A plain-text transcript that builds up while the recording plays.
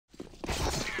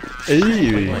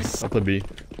Hey, I'll play B.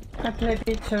 I play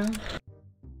B too.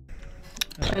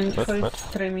 And who's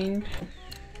streaming?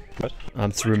 What?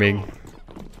 I'm streaming.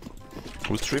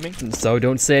 Who's streaming? So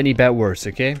don't say any bad words,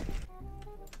 okay?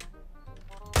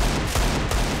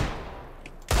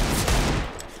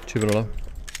 Chivanolo.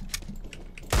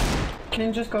 Can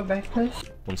you just go back, please?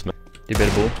 One's mid.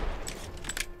 Debatable.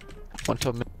 One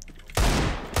top mid.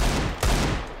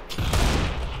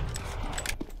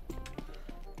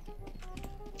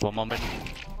 One more mid.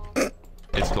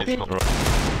 It's close.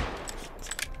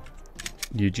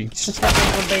 Eugene. Just like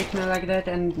you bait me like that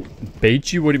and...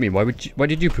 Bait you? What do you mean? Why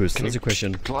did you push? That's a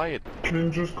question. Try it. Can you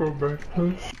just go back,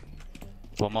 please?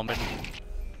 One more mid.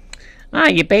 Ah,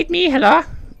 you bait me? Hello?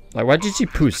 Like, why did you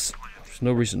push? There's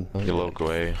no reason. Yellow, go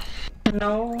away.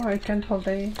 No, I can't hold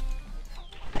A.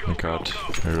 Oh my god,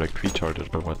 you're like retarded,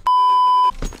 but what?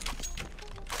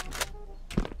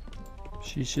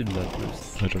 She should not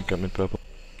push. I don't get mid purple.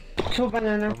 2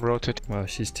 banana. I'm rotating. Wow,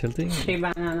 she's tilting. 3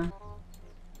 banana.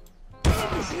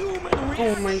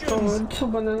 Oh my god, 2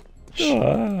 banana.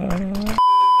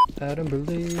 I don't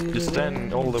believe. You're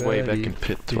standing all the way back in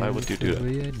pit. Why would you do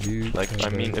that? Like, I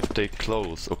mean, if they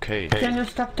close, okay. Can you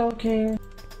stop talking?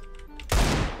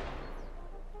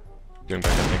 Going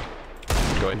back, I think.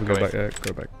 Go back,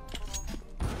 go back.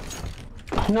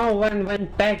 No one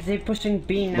went back, they pushing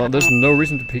B now. No, there's no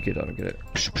reason to pick it, I don't get it.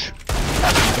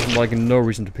 There's like no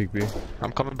reason to pick B.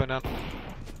 I'm coming banana.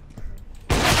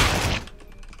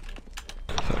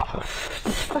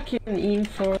 This fucking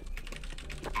info.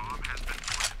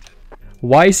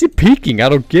 Why is he peeking? I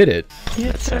don't get it.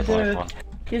 You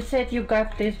said you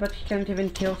got this, but you can't even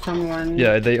kill someone.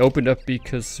 Yeah, they opened up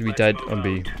because we died on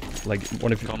B. Like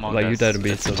one of you, like you died on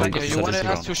B, so they Okay, you shut us wanted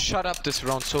us down. to shut up this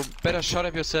round, so better shut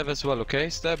up yourself as well, okay?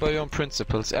 Stay by your own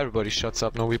principles. Everybody shuts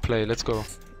up. No, we play. Let's go.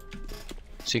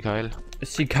 See Kyle.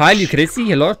 See Kyle, you crazy?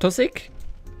 Hello, toxic?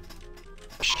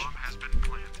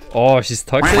 Oh, she's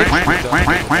toxic?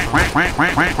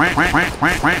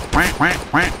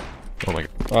 Oh my god.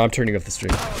 Oh, I'm turning off the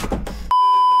stream.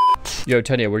 Yo,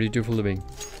 Tanya, what do you do for a living?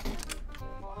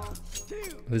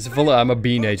 This is full of, I'm a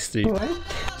bean HD. What?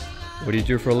 What do you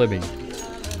do for a living?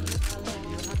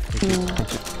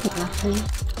 Nothing.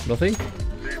 Nothing?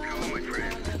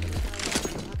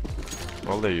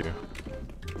 How old are you?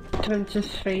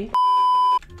 23.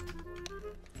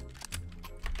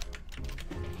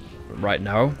 Right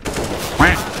now?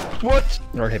 What?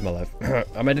 I hate my life.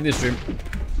 I'm ending the stream.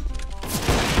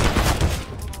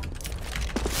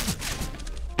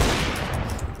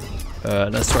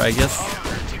 Nice try, I guess.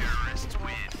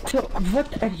 So,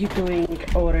 what are you doing,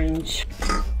 Orange?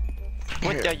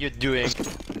 What are you doing?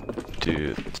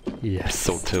 Dude, Yes.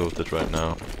 so tilted right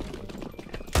now.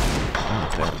 Oh,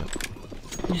 damn it.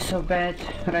 You're so bad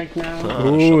right now.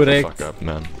 Oh, Ooh, shut the Rex. fuck up,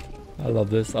 man. I love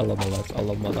this. I love my life. I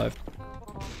love my life.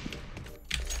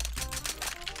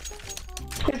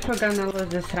 If we're gonna lose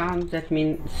this round, that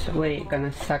means we're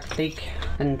gonna suck dick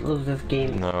and lose this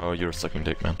game. No, you're sucking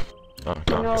dick, man. Oh,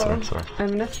 no, No, sorry.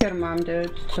 I'm not your mom,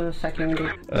 dude, so sucking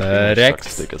dick. Sucks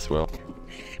Rex. dick as well.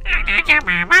 I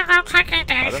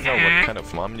don't know what kind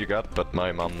of mom you got, but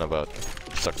my mom never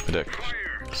sucked my dick.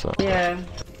 So. Yeah.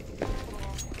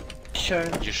 Sure.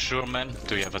 You sure, man?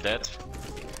 Do you have a dad?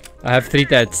 I have 3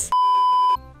 dads.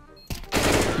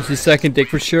 This is second dick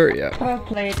for sure, yeah. Well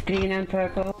played, green and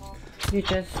purple. You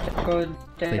just got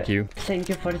the... Thank you. Thank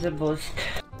you for the boost.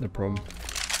 No problem.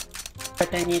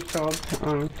 But I need prob.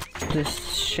 This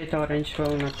shit orange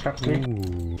will not drop me.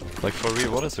 Ooh. Like, for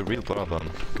real, what is the real problem,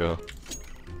 girl?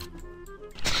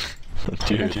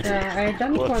 Dude, But, I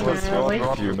don't what's wanna wrong waste...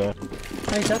 with you, man?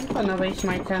 I don't wanna waste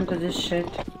my time to this shit.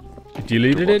 You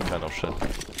deleted What it? kind of shit?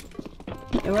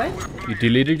 What? You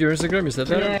deleted your Instagram? Is that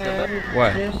that? Yeah.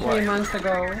 Why? Just 3 months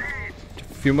ago.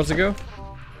 A few months ago?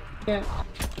 Yeah.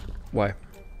 Why?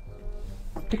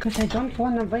 Because I don't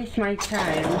wanna waste my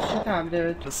time. Shut up,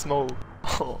 dude. The smoke.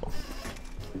 Oh.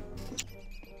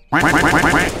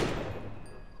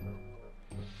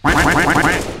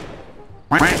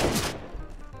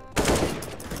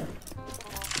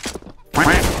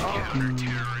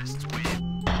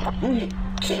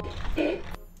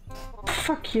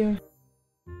 Fuck you.